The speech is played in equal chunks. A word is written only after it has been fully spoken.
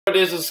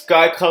This is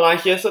Sky Colline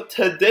here. So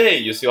today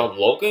you see I'm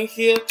Loken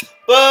here,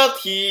 but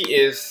he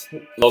is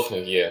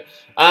Loken here,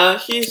 and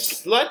he's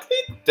slightly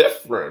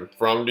different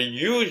from the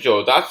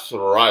usual. That's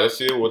right. Let's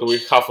see what we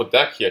have for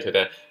deck here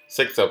today.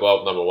 6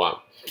 above number 1.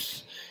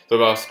 So we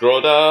got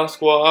Scroda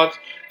Squad,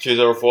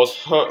 Chaser Force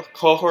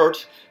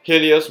Cohort,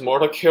 Helios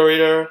Mortal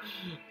Carrier,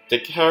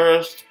 Dick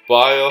Harris,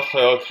 Bio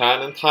Hell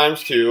Cannon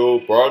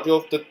 ×2, Body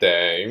of the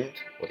Damned.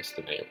 What is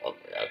the name of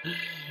it?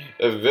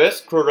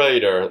 Abyss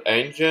Curator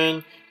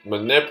Engine,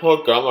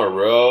 Manipul Gamma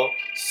Row,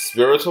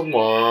 Spirit of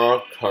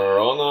Mar,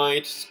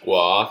 Coronite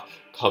Squad,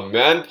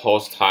 Command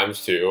Post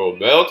 ×2,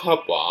 Melta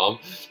Bomb,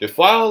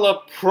 Defiler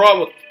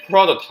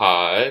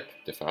Prototype,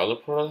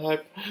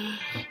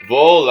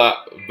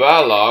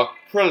 Valak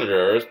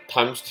Predators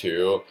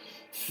 ×2,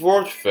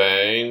 Forge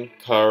Vein,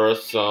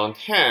 Coruscant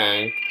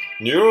Tank,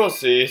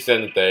 Neurosys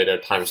and Data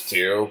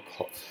 ×2,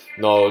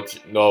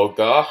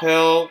 Noga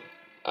Hill,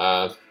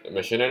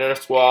 Machinery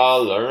Squad,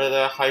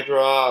 Learned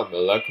Hydra,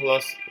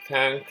 Molecular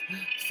Tank,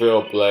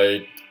 Field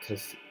Blade,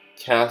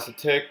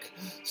 Catholic,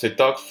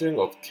 Seduction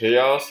of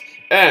Chaos,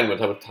 and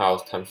Metabolic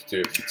Tiles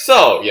 ×2.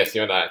 So, yes,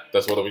 you know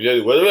that's what we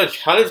did. We're doing a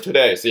challenge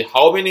today. See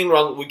how many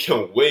rounds we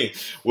can win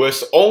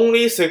with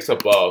only 6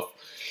 above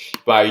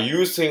by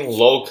using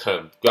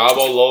Loken,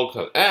 Global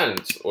Loken,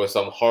 and with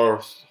some of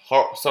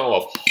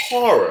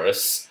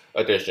Horus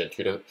addition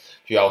to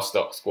our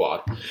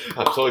squad.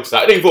 I'm so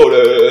excited for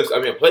this. I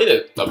mean, I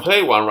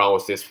played one round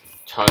with this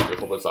challenge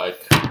before, but it's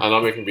like, I'm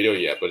not making video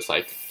yet, but it's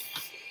like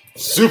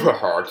super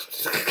hard.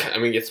 I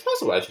mean, it's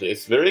possible actually.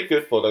 It's very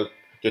good for the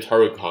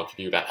tutorial con to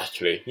do that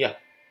actually. Yeah.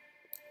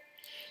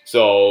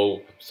 So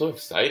I'm so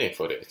excited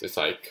for this. It's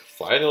like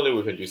finally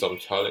we can do some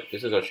challenge.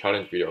 This is a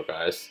challenge video,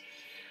 guys.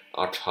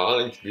 A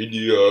challenge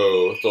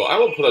video. So I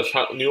will put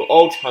a new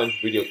old challenge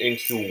video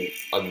into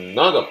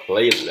another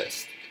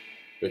playlist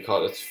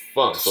because it's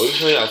fun. So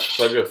usually I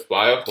try to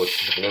aspire for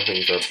different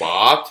things,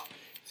 but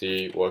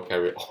see what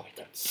can we? Oh my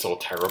god, it's so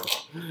terrible.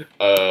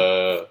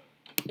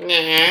 Nah,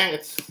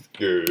 it's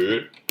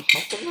good.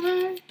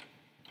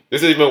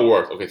 This is even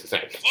worse. Okay, it's the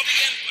same.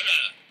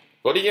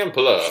 Body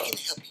Emperor.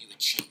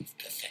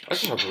 I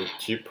can help you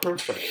achieve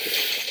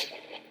perfect.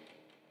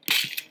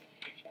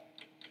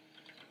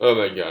 Oh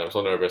my god, I'm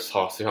so nervous.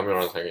 See how many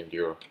rounds I can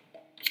endure.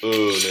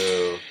 Oh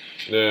no.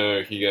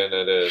 No, he gained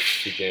this.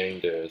 He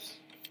gained this.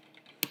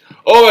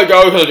 Oh my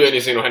god, we can't do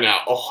anything right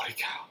now. Oh my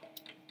god.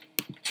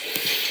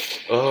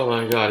 Oh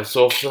my god, it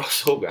feels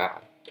so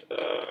bad.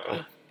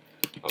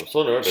 I'm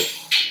so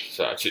nervous,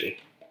 actually.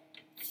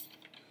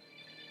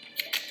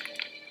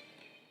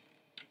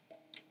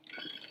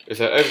 It's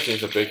that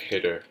everything's a big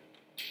hitter.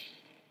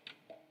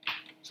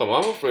 So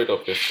I'm afraid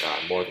of this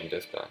guy more than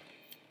this guy.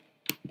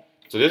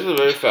 So this is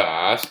very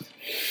fast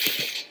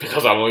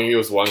because I'm only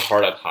use one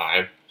card at a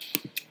time.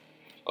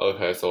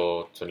 Okay,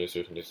 so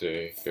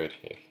 23, good.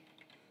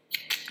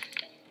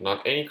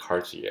 Not any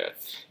cards yet.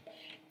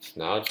 It's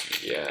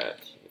not yet.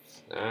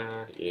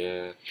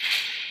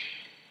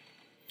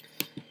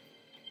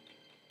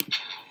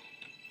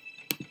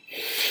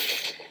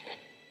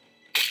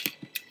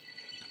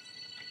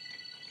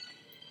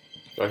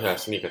 Go ahead,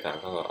 sneak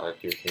attack. I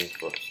do things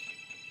first.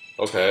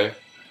 Okay.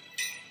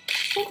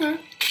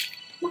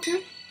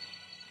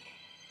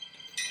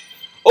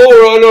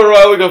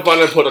 Alright, we can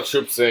finally put the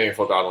troops in,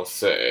 for God's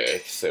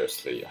sake.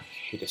 Seriously, I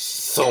hate this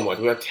so much.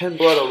 We have 10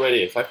 blood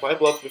already. It's like 5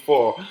 bloods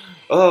before.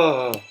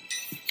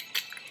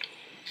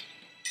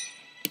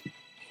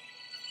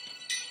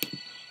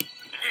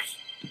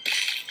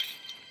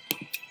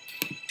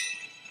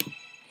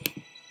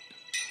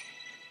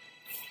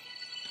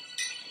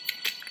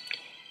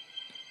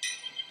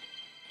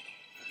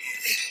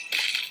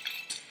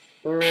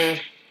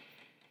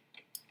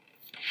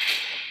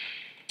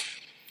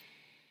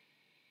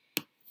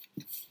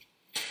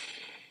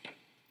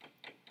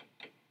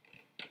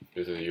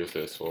 This is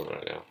useless sword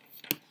right now.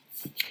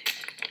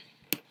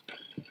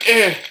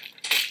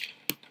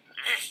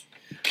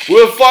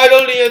 We'll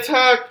finally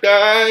attack,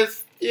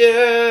 guys!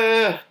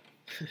 Yeah!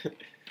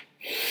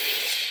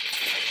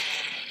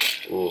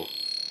 Ooh.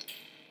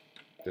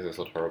 This is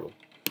so terrible.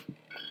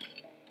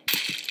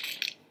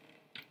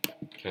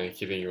 Can I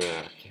keep you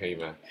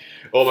mad?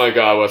 Oh my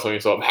god, we're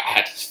something so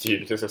bad,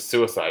 Steve. This is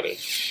suiciding.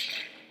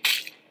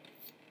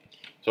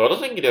 So I don't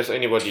think there's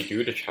anybody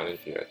do the challenge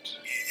yet.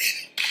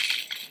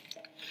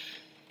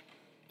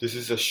 This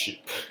is a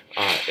sheep.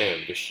 I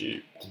am the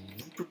sheep.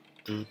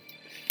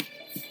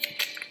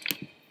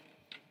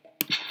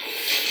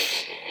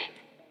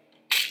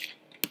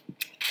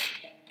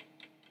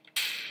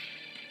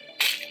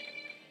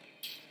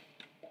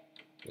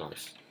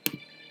 Nice.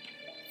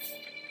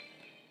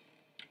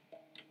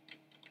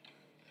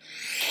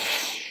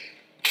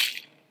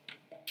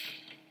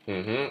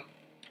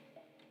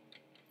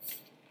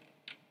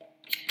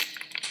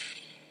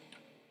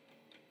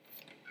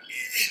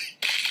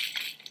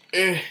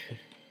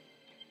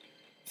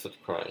 Such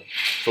crying.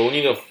 So we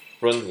need a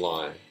front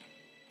line,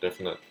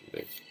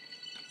 definitely.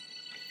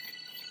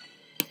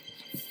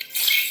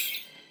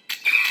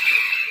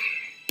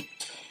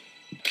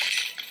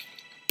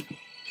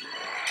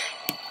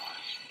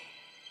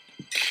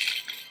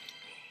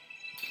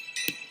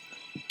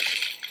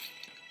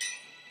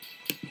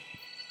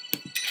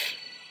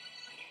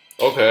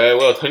 Okay,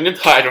 we're turning the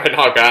tide right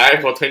now,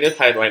 guys. We're turning the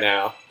tide right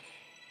now.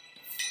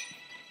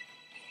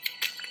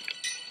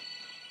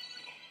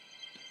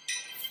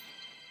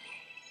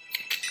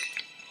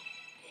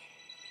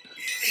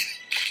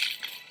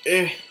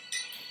 Eh.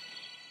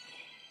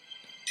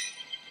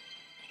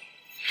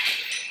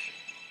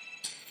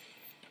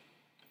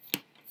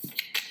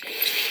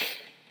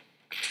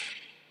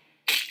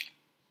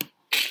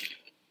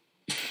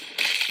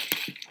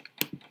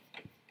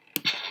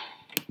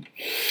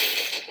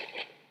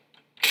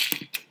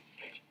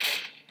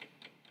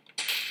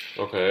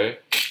 Okay,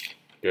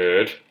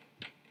 good.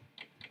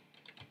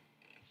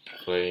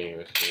 Playing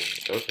with me.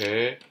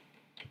 Okay.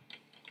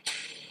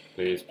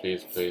 Please,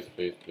 please, please,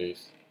 please,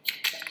 please.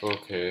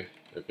 Okay.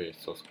 Okay,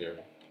 it's so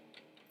scary.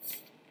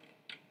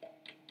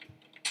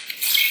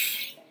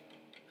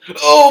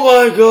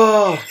 Oh my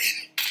god!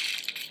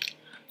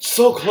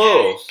 So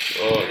close!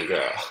 Oh my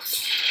god.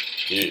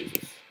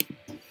 Jesus.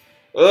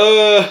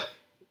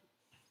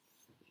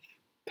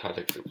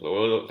 Tactics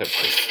explode.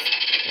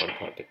 One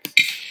tactics.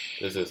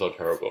 This is so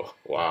terrible.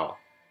 Wow.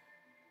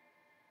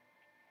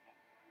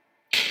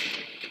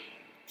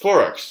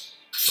 Forex.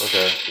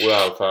 Okay, we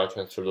have 5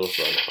 chance to lose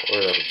right now.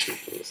 We have 2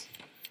 to lose.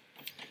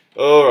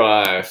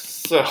 Alright,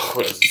 so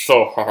it's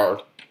so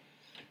hard.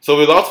 So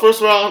we lost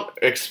first round,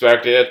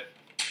 expected.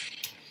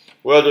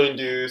 We're doing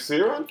the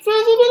 0 and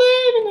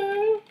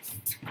now.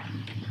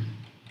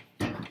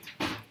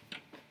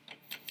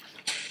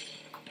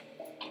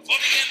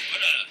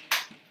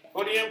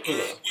 For the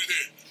Emperor.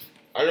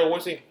 I don't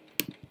want to.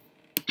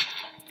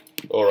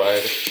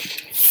 Alright.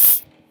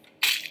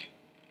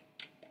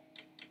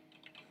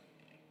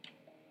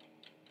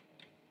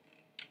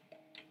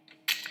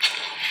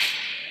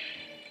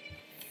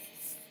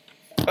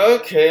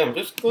 Okay, I'm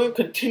just going to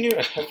continue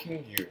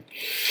attacking you.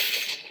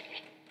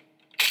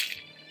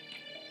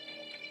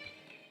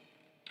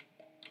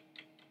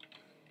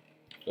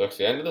 That's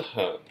the end of the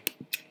hand.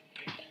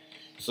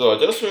 So I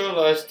just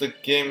realized the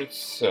game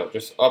itself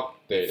just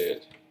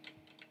updated.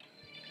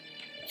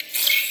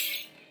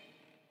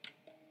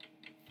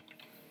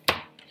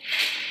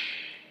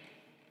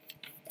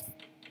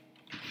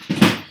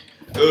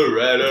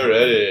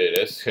 Alright,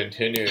 let's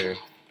continue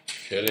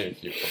killing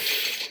people.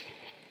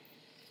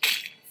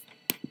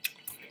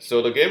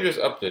 So the game just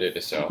updated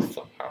itself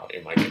somehow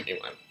in my game.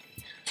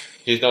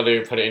 He's not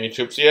even putting any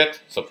troops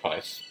yet.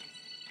 Surprise.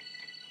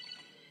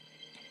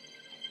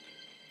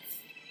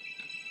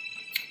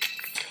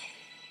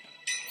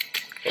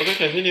 Okay,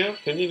 continue.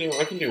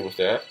 I can deal with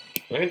that.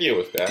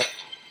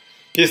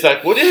 He's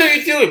like, what the hell are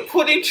you doing?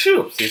 Putting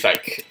troops. He's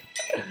like,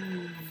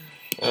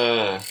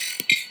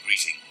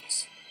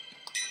 Greetings.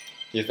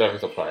 He's very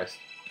surprised.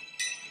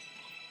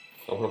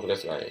 I'm gonna put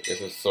this guy. This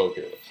is so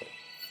good. So.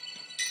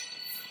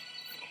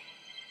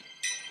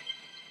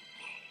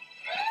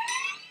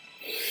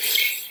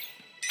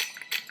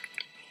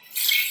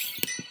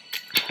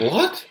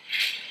 What?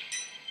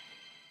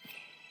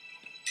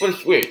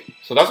 Wait,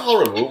 so that's how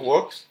remove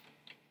works?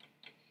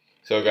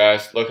 So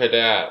guys, look at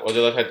that.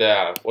 Look at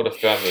that. What a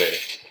family.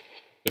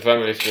 The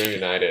family is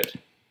reunited.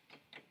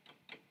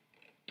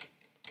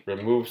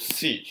 Remove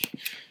siege.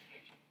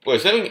 Wait,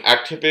 is that mean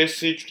activate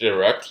siege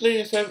directly?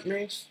 Is that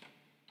means?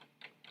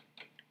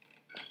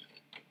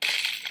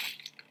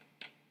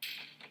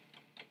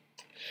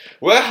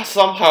 Well,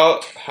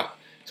 somehow.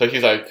 So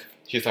he's like,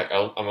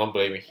 I'm not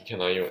blaming. He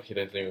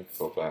doesn't even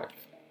go back.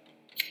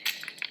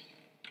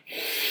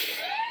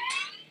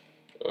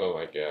 Oh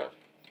my god.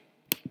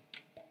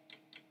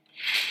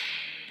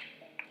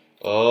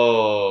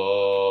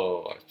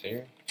 Oh, I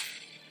think.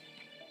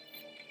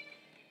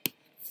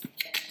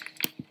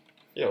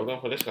 Yeah, we're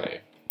gonna put this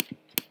guy.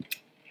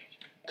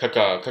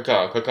 Kaka,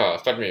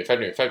 fight me.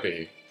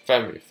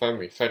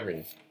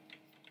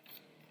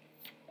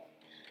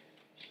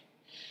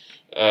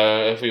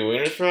 If we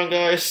win this round,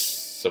 guys,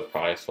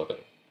 surprise for them.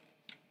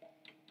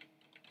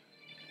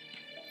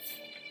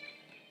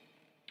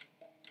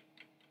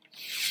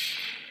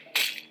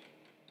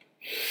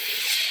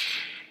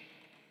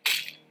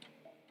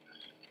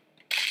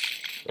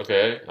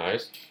 Okay,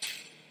 nice.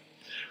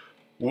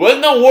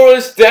 When the world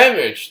is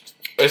damaged,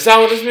 is that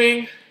what this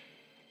means?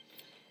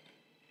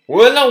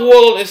 When the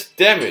world is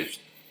damaged.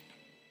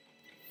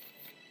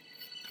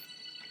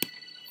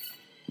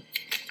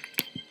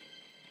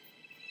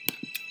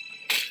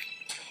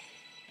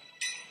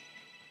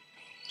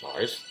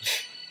 Nice.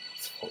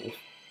 So,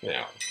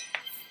 yeah.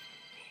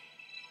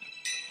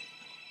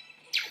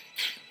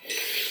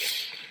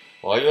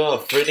 Why are you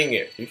not afraid of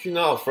it? You should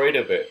not afraid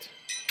of it.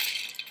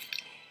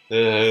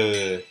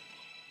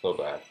 So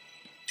bad.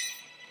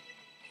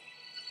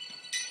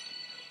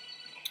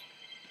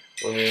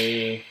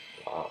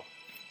 Wow.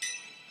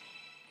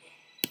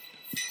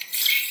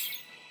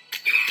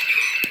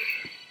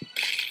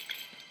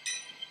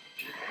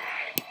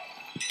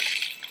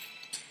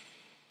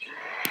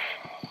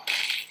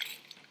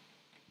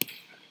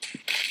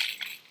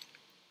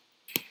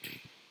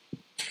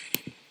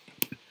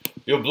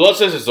 Your blood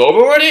says it's over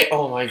already?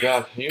 Oh my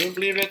god, can you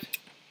believe it?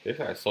 This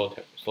guy's so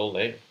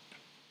lame.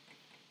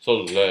 So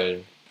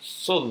lame.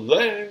 So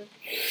lame.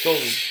 So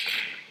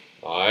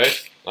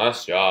nice.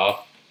 Nice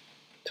job.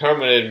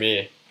 Terminated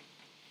me.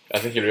 I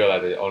think he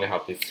realized they only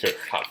have these 2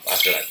 shots. I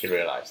feel like he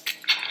realized.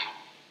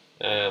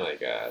 Oh my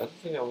god. That's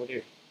the thing I would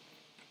do.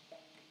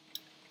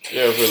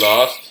 Yeah, if we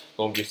lost,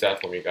 don't be sad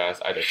for me, guys.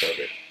 I deserve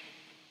it.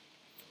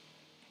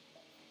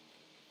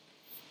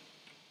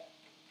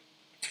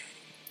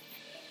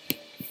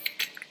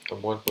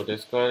 I'm going for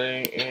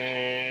discarding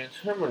and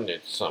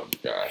terminate some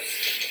guys.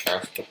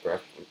 As the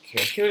best we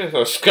can.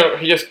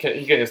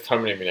 He can just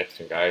terminate me next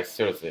turn, guys.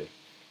 Seriously.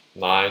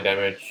 9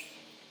 damage.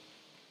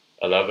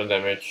 11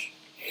 damage.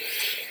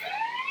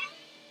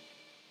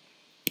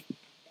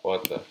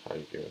 What the hell are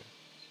you doing?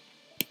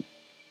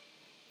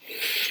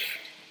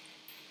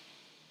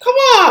 Come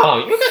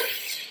on! You got.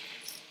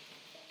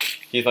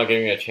 He's not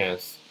giving me a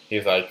chance.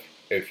 He's like,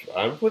 if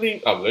I'm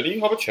letting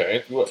you have a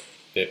chance, do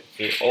it.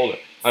 All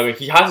I mean,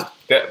 he has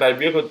that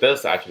vehicle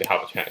does actually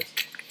have a chance.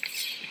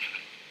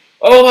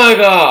 Oh my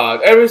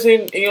god!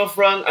 Everything in your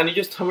front, and you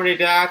just terminate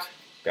that?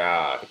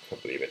 God, I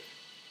can't believe it.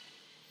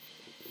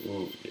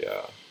 Ooh,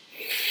 yeah.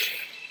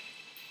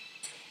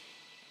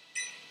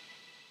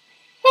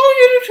 How are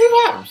you do 2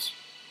 times?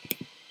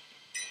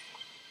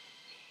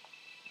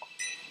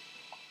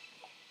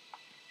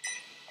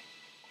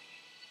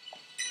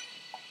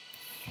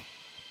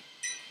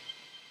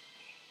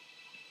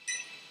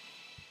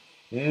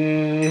 I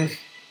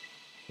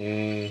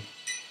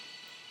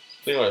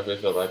think my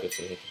face the right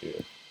decision to do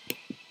it.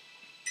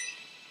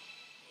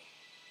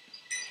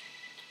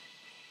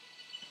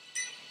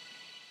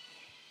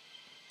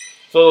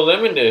 So the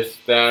limit is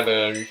that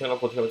you cannot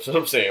put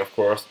something, of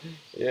course.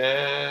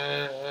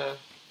 Yeah.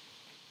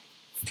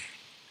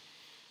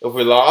 If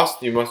we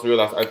lost, you must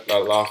realize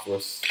our loss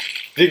was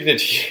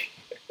dignity.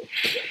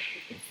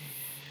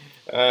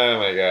 Oh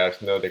my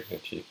gosh, no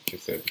dignity to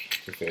say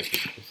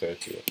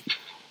you.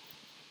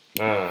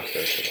 Ah,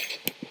 seriously.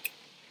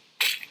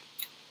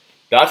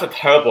 That's a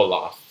terrible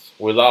loss.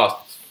 We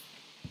lost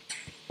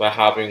by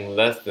having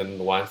less than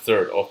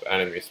 1/3 of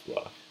enemy's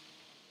blood.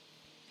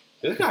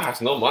 This guy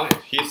has no mind.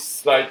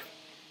 He's like,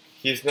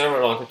 he's never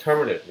going to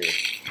terminate me.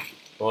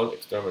 Don't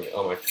exterminate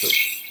all my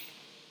troops.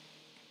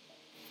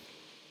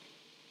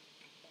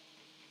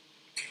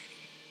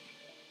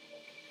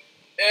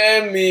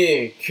 And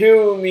me,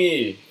 kill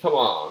me. Come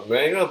on,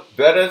 man, you're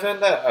better than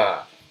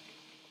that.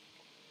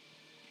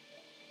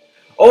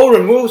 Oh,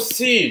 remove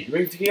seed.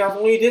 He has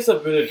only this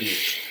ability.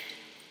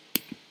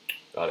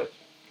 Got it.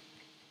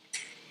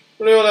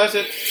 Realize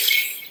it.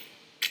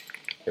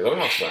 Okay, let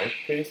me have strength,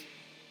 please.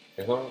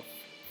 Okay,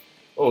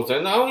 oh,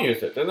 then I won't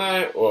use it. Then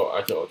actually,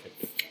 I'll take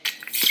it.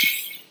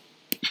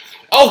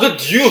 Oh,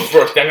 good you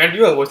first, damn it.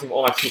 You are wasting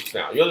all my troops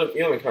now. You're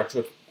making my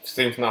troops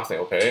seem nothing,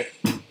 okay?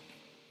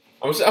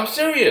 I'm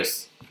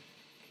serious.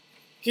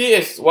 He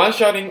is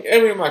one-shotting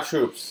every of my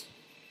troops.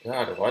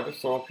 God, why is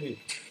so OP?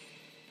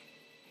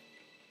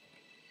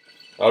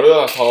 I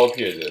realize how OP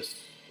is this.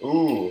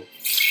 Ooh.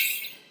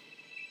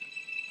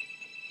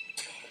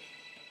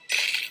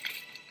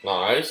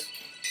 Nice.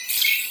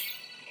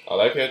 I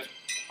like it.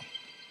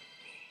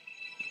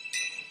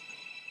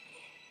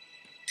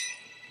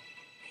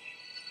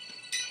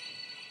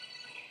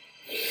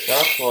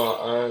 That's why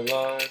I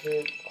like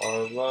it. I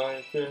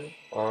like it.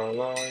 I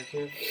like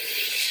it.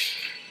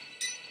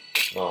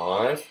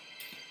 Nice.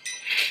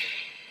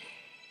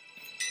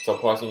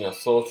 Surprising at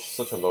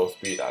such a low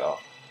speed at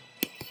all.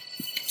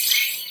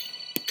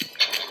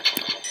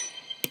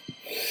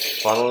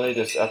 Finally,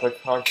 this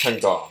epic card,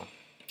 thank God.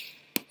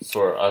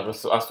 I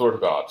swear to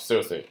God,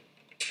 seriously.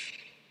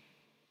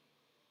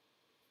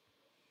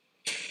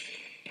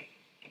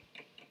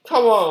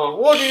 Come on,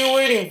 what are you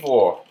waiting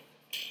for?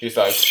 He's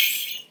like,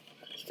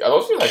 I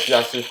don't feel like he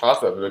actually has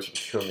the ability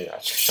to kill me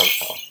actually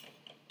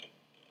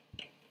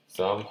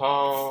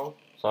somehow.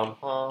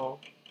 Somehow.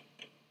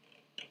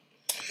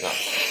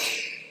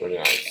 Nice. Really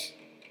nice.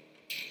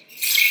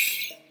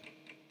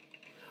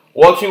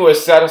 Working with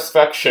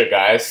satisfaction,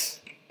 guys.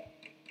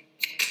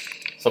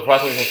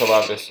 Surprisingly, we can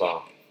survive this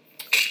long.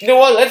 You know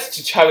what? Let's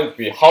challenge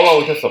me. How long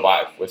we can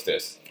survive with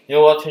this? You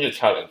know what? Change the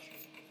challenge.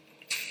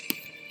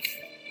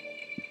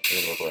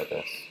 I'm gonna regret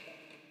this.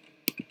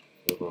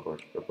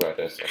 Regret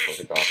this. I swear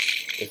to God.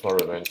 It's my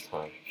revenge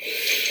time.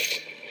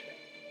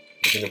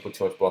 I'm gonna put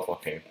too much buff on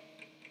him.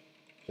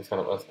 He's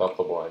kind of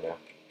unstoppable right now.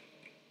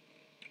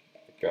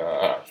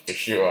 God, for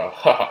sure.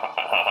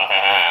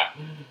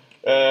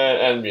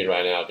 End me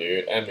right now,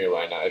 dude. End me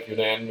right now. If you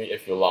end me,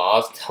 if you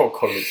lost, I'll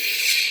call you.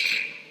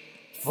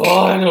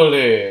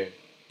 Finally!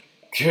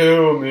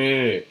 Kill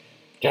me!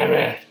 Damn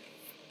it!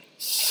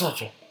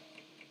 Such a.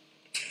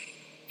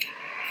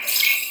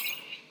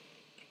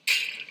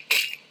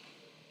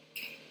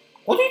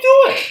 What are you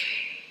doing?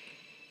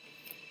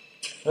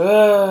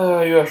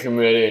 You are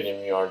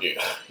humiliating me, aren't you?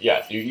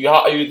 Yes, you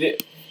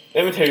did.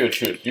 Let me tell you the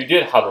truth. You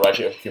did have the right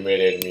to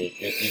humiliate me.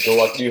 You know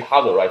what? You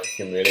have the right to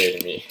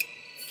humiliate me.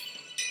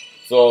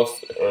 So,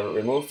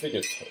 remove stick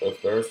is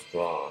very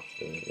strong.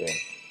 Yeah.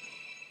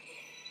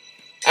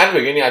 At the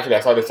beginning, actually, I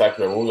saw this like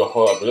remove the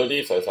whole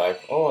ability, so it's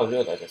like, oh, I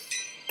realized this.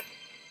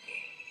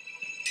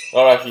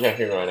 Alright, he can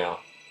hear me right now.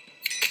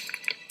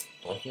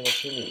 I cannot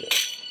hear me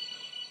yet.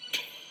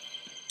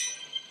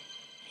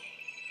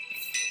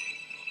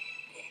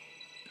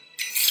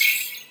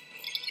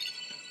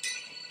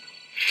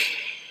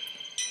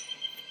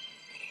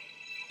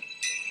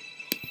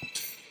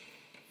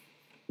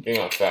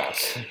 Getting on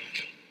fast.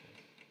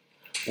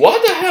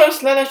 What the hell is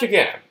Slanesh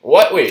again?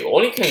 What? Wait,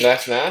 only can that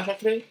Slanesh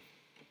actually?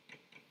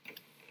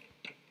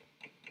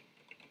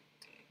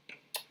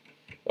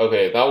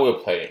 Okay, now we're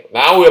playing.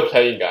 Now we're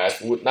playing,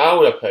 guys. Now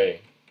we're playing.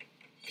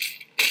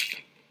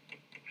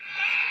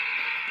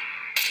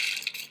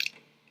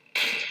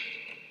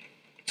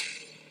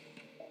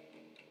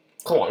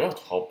 Come on, you have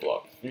top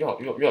block. You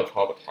have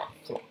top attack.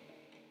 Come on.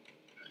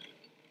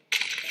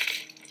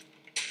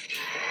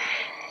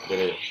 Get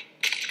it.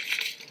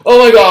 Oh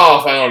my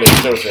god, finally.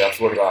 Seriously, I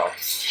swear to god.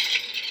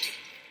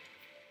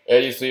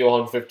 83,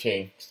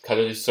 115.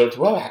 Casualty 30.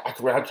 Well, I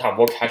have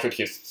more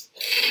casualties.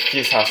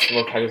 He has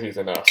more casualties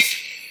than us.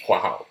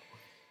 Wow.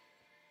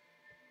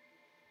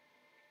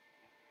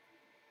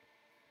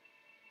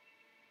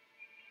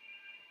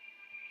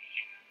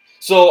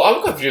 So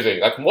I'm confusing.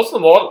 Like most of the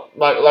mod,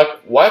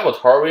 like why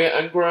Batari,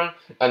 Engram,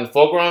 and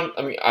foreground.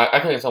 I mean, I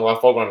can understand why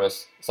foreground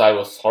side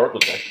was hard,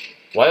 but like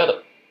why are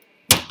the?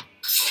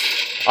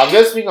 I'm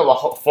just speaking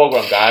about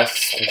foreground,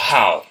 guys.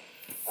 Wow.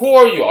 Who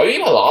are you? Are you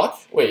even allowed?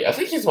 Wait, I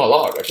think he's my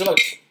log. I feel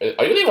like,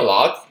 are you even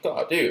allowed?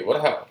 God, dude,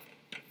 what the hell?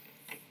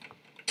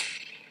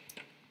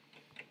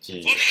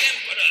 Jeez.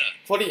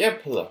 For the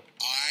Emperor.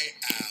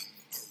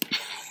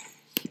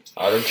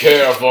 I don't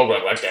care,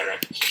 foreground, like damn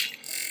it.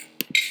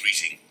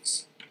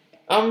 Greetings.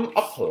 I'm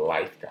a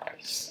polite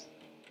guys.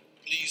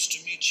 Pleased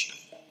to meet you.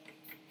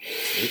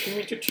 Pleased to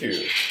meet you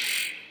too.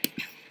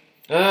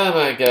 Oh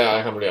my god,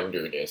 I can't believe I'm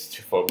doing this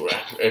to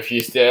foreground. If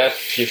he's dead,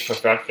 his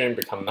perfection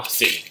become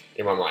nothing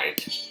in my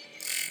mind.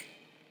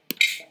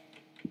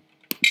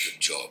 Good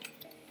job.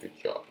 Good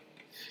job.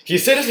 He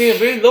said this in a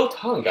very low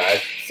tone,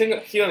 guys.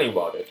 Think hearing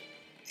about it.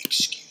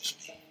 Excuse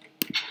me.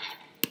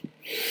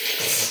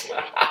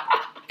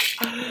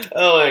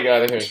 Oh my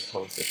god, I can make a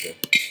conversation.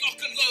 Lock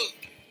and load.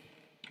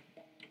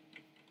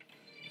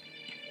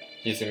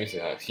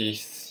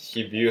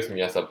 He views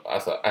me as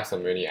a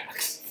maniac.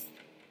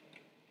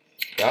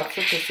 That's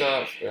just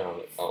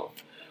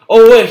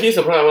oh wait, he's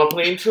a player. I'm not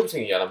playing troops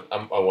in yet.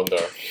 I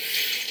wonder.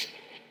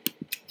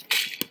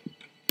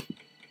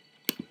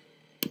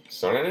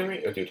 Sun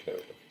enemy? Oh, dude, no.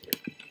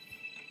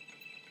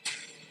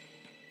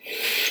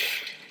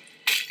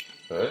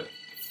 What?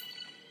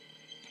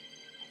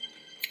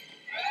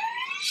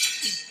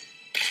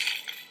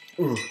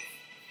 Ooh.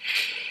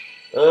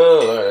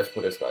 Oh, alright, let's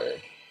put this guy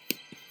in.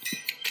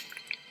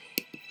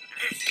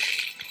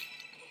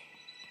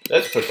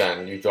 Let's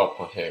pretend you drop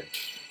on him.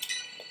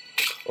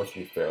 Or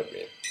she failed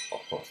me. Of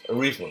course.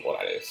 Reasonable,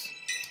 that is.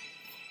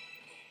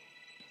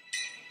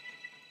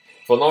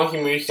 For now, he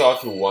may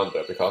start to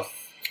wonder because.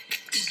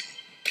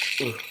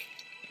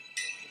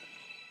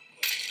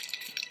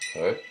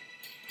 Good.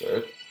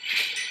 Good.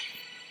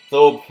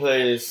 So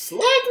play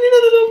slightly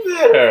a little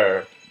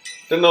better.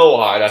 Don't know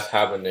why that's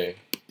happening.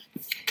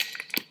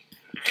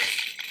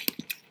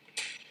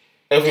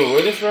 If you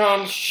win this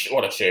round,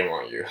 what a shame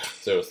on you.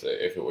 Seriously,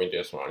 if you win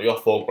this round, you are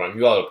foreground,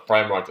 you are the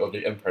primary of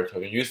the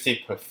Imperator, you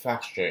seek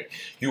perfection.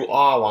 You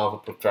are one of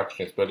the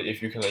perfections, but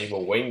if you cannot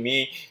even win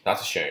me,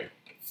 that's a shame.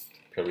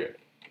 Period.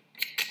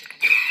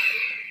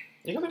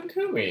 You can't even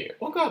kill me.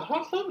 Oh god,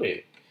 how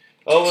lovely.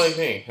 Oh, what do you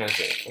think?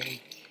 Handsome. Oh, you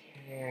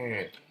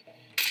can't.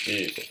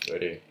 Jesus,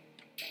 buddy.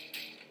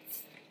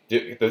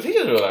 Does he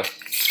just realize?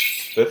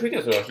 Does he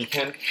just realize he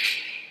can't?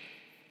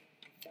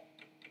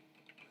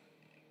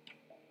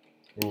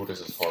 Ooh,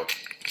 this is hard.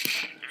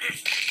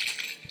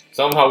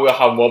 Somehow we'll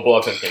have more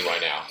bullets than him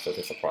right now, so it's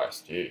a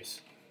surprise.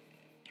 Jeez.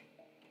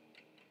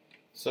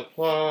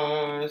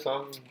 Surprise,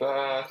 I'm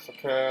back.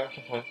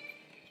 Okay.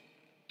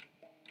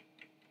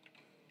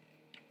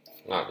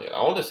 Not yet.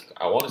 I want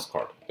this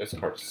card. This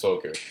card is so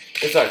good.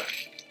 It's like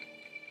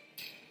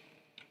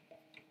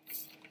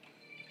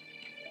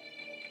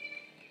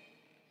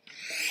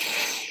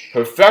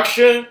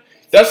perfection?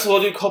 That's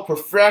what you call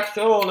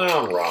perfection? Oh no,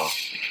 I'm wrong.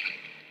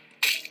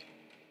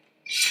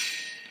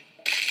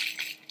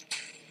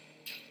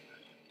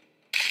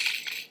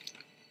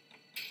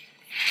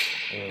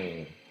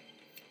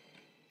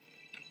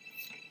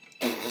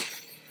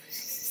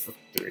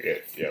 Do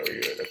it. Yeah, we do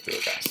it. Let's do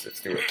it, guys.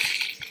 Let's do it.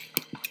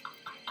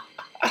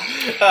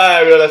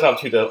 I realized I'm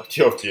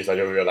two of these. I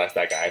just realized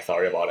that, guys.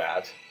 Sorry about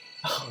that.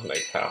 Oh my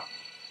god.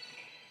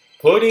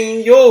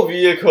 Putting your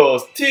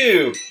vehicles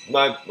to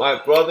my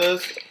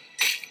brother's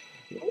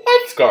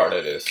white guard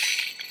it is.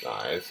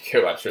 Nah, it's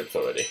kill my trips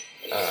already.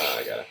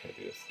 I gotta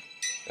do this.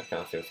 I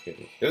can't see what's good.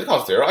 Does it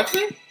cost 0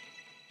 actually?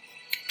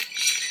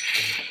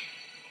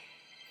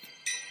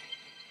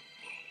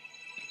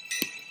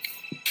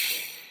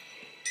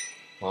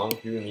 Come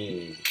to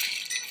me.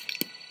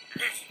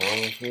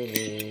 Come to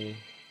me.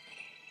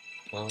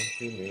 Come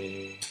to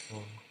me.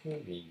 Come to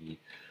me.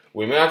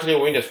 We may actually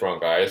win this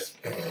round, guys.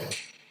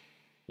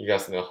 You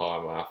guys know how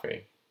I'm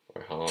laughing.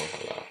 Wait, how long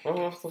have I laughed?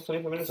 Oh, it's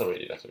 24 minutes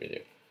already. That's a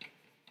video.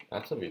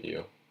 That's a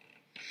video.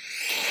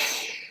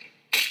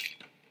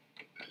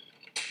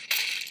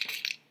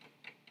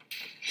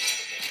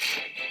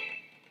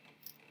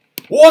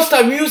 What's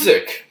that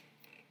music?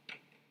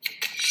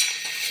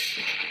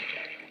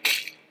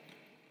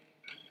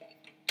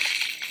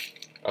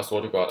 I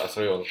swear to God, I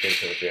saw you on the game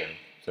again.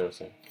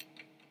 Seriously.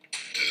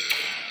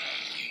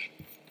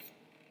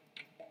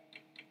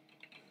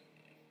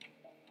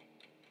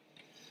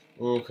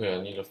 Okay,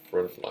 I need a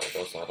front line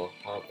because I don't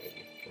have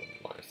any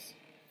front lines.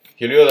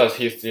 He realized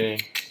he's stealing.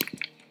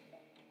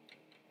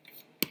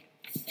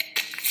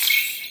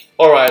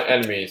 Alright,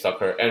 enemy,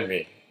 sucker,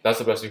 enemy. That's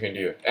the best you can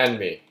do.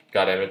 Enemy.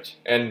 God damn it.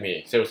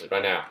 Enemy. Seriously,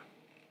 right now.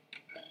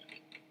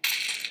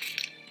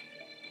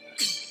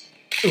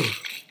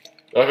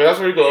 Okay, that's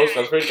pretty close.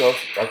 That's pretty close.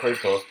 That's pretty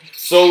close.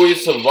 So we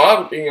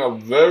survived in a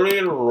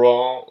very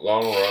long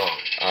run,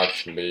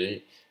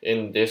 actually,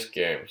 in this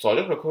game. So I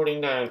just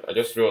recording that. I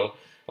just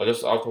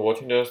after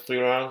watching those 3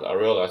 rounds, I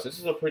realized this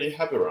is a pretty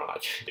happy run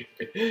actually.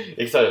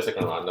 Except the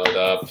second round. No,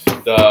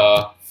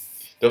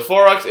 the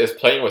Forex is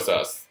playing with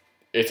us.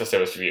 It's a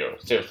serious video,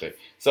 seriously.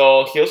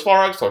 So here's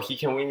Forex, so he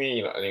can win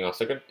me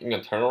in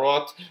a turn or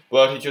what,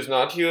 but he chose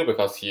not to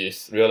because he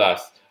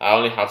realized I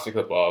only have 6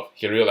 above.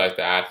 He realized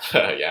that,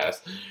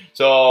 yes.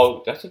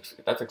 So that's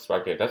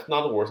expected. That's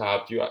not the worst I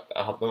have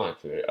done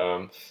actually.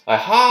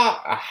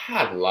 I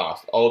had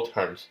lost all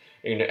turns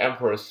in the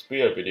Emperor's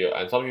Spear video,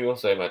 and some people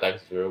say my deck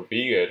is very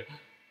weird.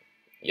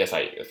 Yes,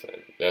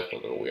 that's a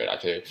little weird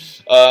actually.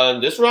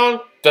 This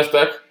round, this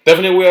deck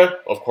definitely weird,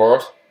 of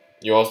course.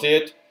 You all see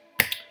it.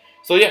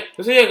 So yeah,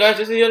 guys,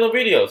 this is the end of the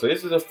video. So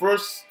this is the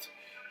first,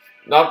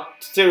 not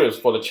series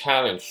for the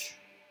challenge.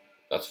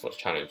 That's for the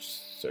challenge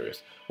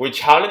series. We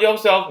challenge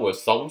ourselves with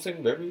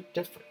something very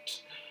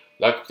different.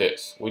 Like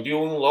this. We're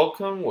doing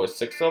Loken with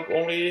 6 up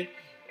only.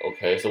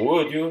 Okay, so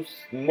we'll do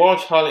more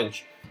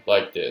challenge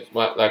like this.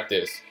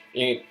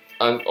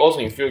 And also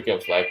in few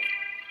games like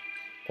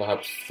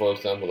perhaps for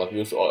example like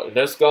use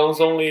this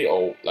guns only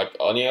or like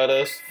any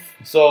others.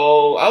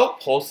 So I'll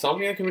post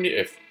something in the community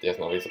if there's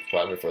no way to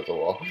subscribe me first of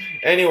all.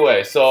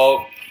 Anyway,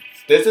 so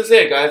this is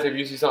it guys.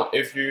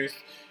 If you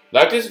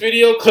like this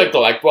video, click the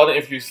like button.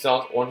 If you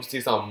want to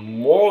see some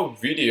more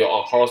video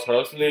on Horus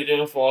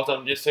Legion,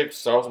 476,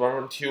 Star Wars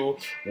Battlefront 2,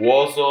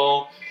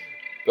 Warzone,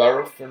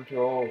 Battlefront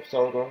 2,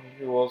 Star Wars Battlefront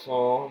 2,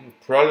 Warzone,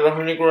 Predator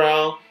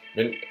Underground,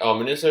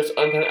 Ministers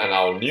Untamed, and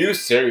our new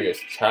series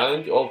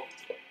challenge of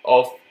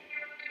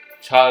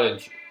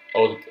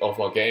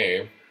a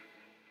game.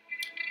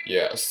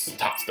 Yes,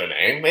 that's the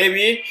name.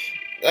 Maybe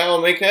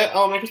I'll make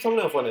it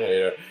something for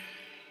later.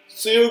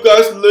 See you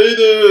guys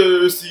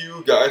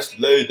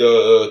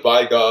later.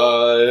 Bye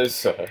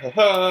guys.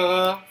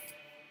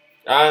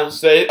 And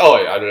stay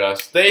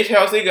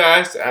healthy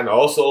guys, and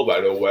also by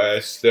the way,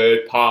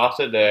 stay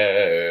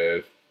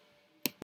positive.